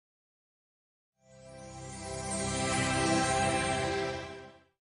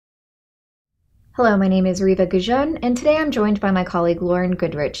Hello, my name is Reva Goujon, and today I'm joined by my colleague Lauren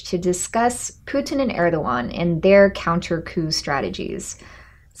Goodrich to discuss Putin and Erdogan and their counter-coup strategies.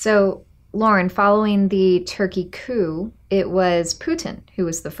 So, Lauren, following the Turkey coup, it was Putin who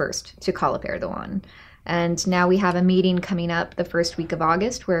was the first to call up Erdogan. And now we have a meeting coming up the first week of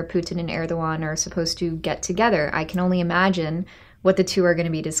August where Putin and Erdogan are supposed to get together. I can only imagine what the two are going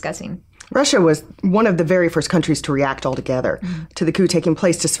to be discussing. Russia was one of the very first countries to react altogether to the coup taking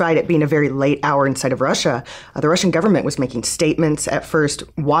place, despite it being a very late hour inside of Russia. The Russian government was making statements at first,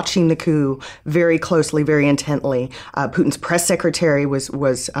 watching the coup very closely, very intently. Putin's press secretary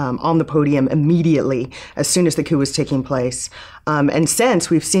was on the podium immediately as soon as the coup was taking place. And since,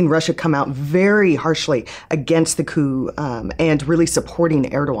 we've seen Russia come out very harshly against the coup and really supporting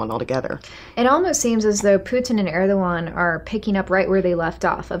Erdogan altogether. It almost seems as though Putin and Erdogan are picking up right where they left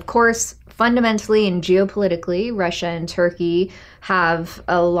off. Of course, fundamentally and geopolitically, Russia and Turkey have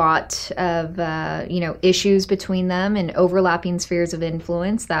a lot of issues between them and overlapping spheres of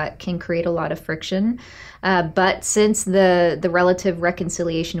influence that can create a lot of friction. But since the relative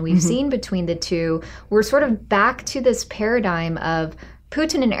reconciliation we've seen between the two, we're sort of back to this paradigm of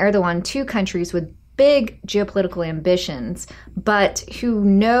Putin and Erdogan, two countries with big geopolitical ambitions, but who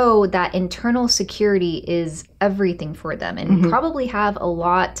know that internal security is everything for them and probably have a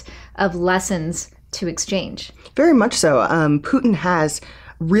lot of lessons to exchange. Very much so. Putin has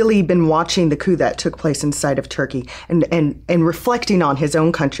really been watching the coup that took place inside of Turkey and reflecting on his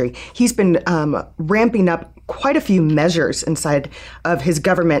own country. He's been ramping up quite a few measures inside of his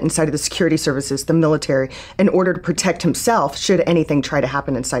government, inside of the security services, the military, in order to protect himself should anything try to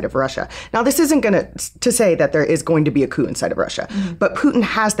happen inside of Russia. Now, this isn't going to say that there is going to be a coup inside of Russia, but Putin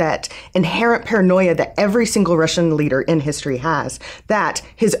has that inherent paranoia that every single Russian leader in history has, that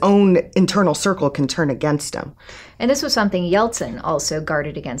his own internal circle can turn against him. And this was something Yeltsin also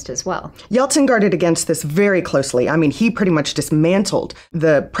guarded against as well. Yeltsin guarded against this very closely. I mean, he pretty much dismantled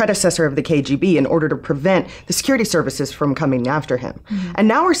the predecessor of the KGB in order to prevent the security services from coming after him. And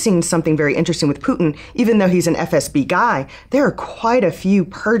now we're seeing something very interesting with Putin. Even though he's an FSB guy, there are quite a few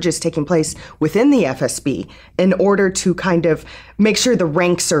purges taking place within the FSB in order to kind of make sure the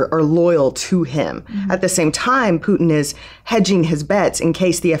ranks are loyal to him. At the same time, Putin is hedging his bets in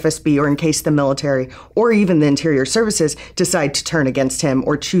case the FSB or in case the military or even the interior services decide to turn against him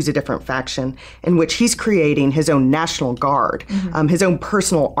or choose a different faction, in which he's creating his own national guard, his own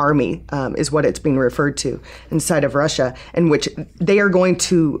personal army is what it's being referred to inside of Russia, in which they are going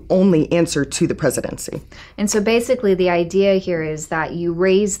to only answer to the presidency. And so basically the idea here is that you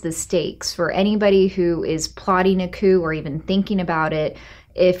raise the stakes for anybody who is plotting a coup or even thinking about it.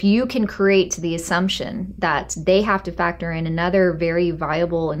 If you can create the assumption that they have to factor in another very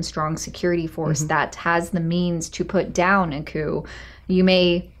viable and strong security force that has the means to put down a coup, you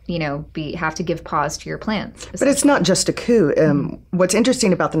may have to give pause to your plans. But it's not just a coup. What's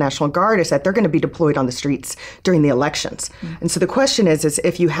interesting about the National Guard is that they're going to be deployed on the streets during the elections. And so the question is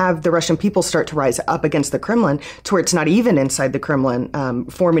if you have the Russian people start to rise up against the Kremlin to where it's not even inside the Kremlin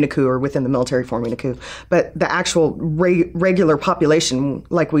forming a coup or within the military forming a coup, but the actual regular population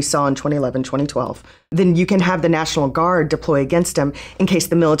like we saw in 2011, 2012, then you can have the National Guard deploy against them in case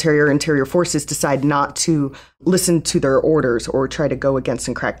the military or interior forces decide not to listen to their orders or try to go against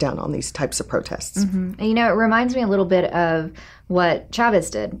and crack down on these types of protests. It reminds me a little bit of what Chavez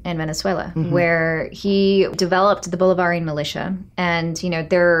did in Venezuela, where he developed the Bolivarian militia. And,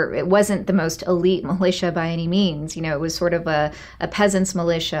 it wasn't the most elite militia by any means. It was sort of a peasant's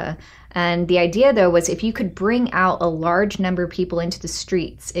militia. And the idea, though, was if you could bring out a large number of people into the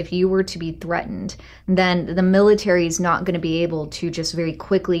streets, if you were to be threatened, then the military is not going to be able to just very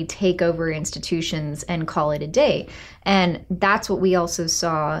quickly take over institutions and call it a day. And that's what we also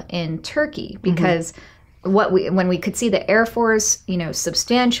saw in Turkey, because when we could see the Air Force,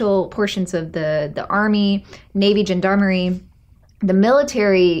 substantial portions of the Army, Navy, Gendarmerie, the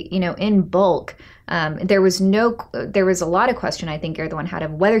military, in bulk, there was a lot of question, I think, Erdogan had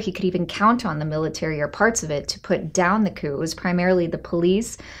of whether he could even count on the military or parts of it to put down the coup. It was primarily the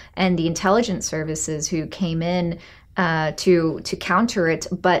police and the intelligence services who came in to counter it,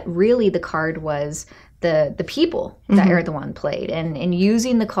 but really the card was the people that Erdogan played and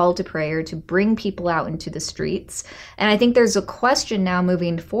using the call to prayer to bring people out into the streets. And I think there's a question now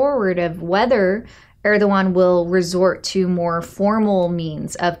moving forward of whether Erdogan will resort to more formal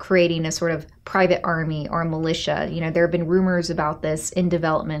means of creating a sort of private army or militia. There have been rumors about this in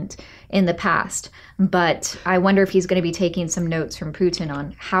development in the past, but I wonder if he's going to be taking some notes from Putin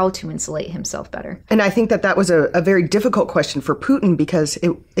on how to insulate himself better. And I think that was a very difficult question for Putin, because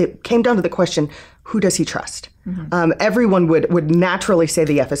it came down to the question, who does he trust? Mm-hmm. Everyone would naturally say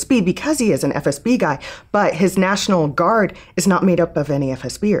the FSB because he is an FSB guy, but his National Guard is not made up of any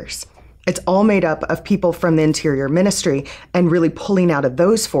FSBers. It's all made up of people from the Interior Ministry and really pulling out of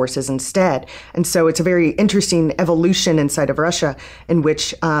those forces instead. And so it's a very interesting evolution inside of Russia in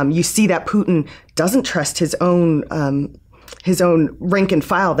which you see that Putin doesn't trust his own rank and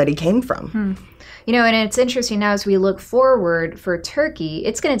file that he came from. And it's interesting now as we look forward for Turkey,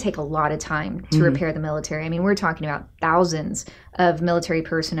 it's going to take a lot of time to repair the military. I mean, we're talking about thousands of military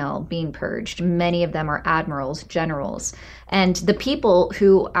personnel being purged. Many of them are admirals, generals. And the people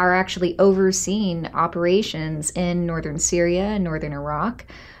who are actually overseeing operations in northern Syria and northern Iraq,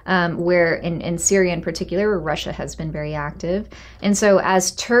 where in Syria in particular, where Russia has been very active. And so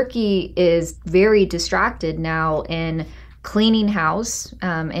as Turkey is very distracted now in cleaning house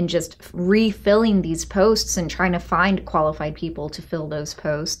and just refilling these posts and trying to find qualified people to fill those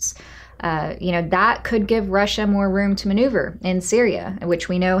posts, that could give Russia more room to maneuver in Syria, which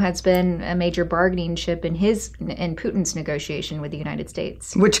we know has been a major bargaining chip in Putin's negotiation with the United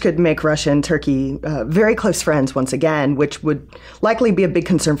States. Which could make Russia and Turkey very close friends once again, which would likely be a big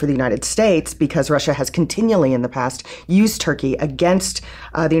concern for the United States, because Russia has continually in the past used Turkey against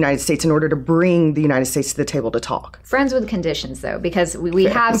the United States in order to bring the United States to the table to talk. Friends with conditions, though, because we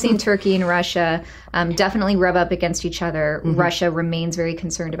have seen Turkey and Russia definitely rub up against each other. Mm-hmm. Russia remains very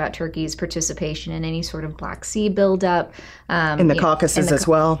concerned about Turkey's participation in any sort of Black Sea buildup. In the Caucasus as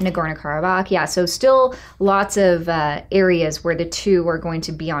well. Nagorno-Karabakh, yeah. So still lots of areas where the two are going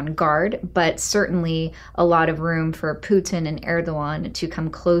to be on guard, but certainly a lot of room for Putin and Erdogan to come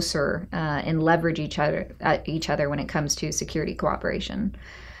closer and leverage each other when it comes to security cooperation.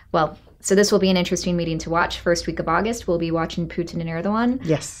 Well, so this will be an interesting meeting to watch. First week of August, we'll be watching Putin and Erdogan.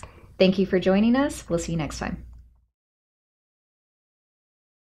 Yes. Thank you for joining us. We'll see you next time.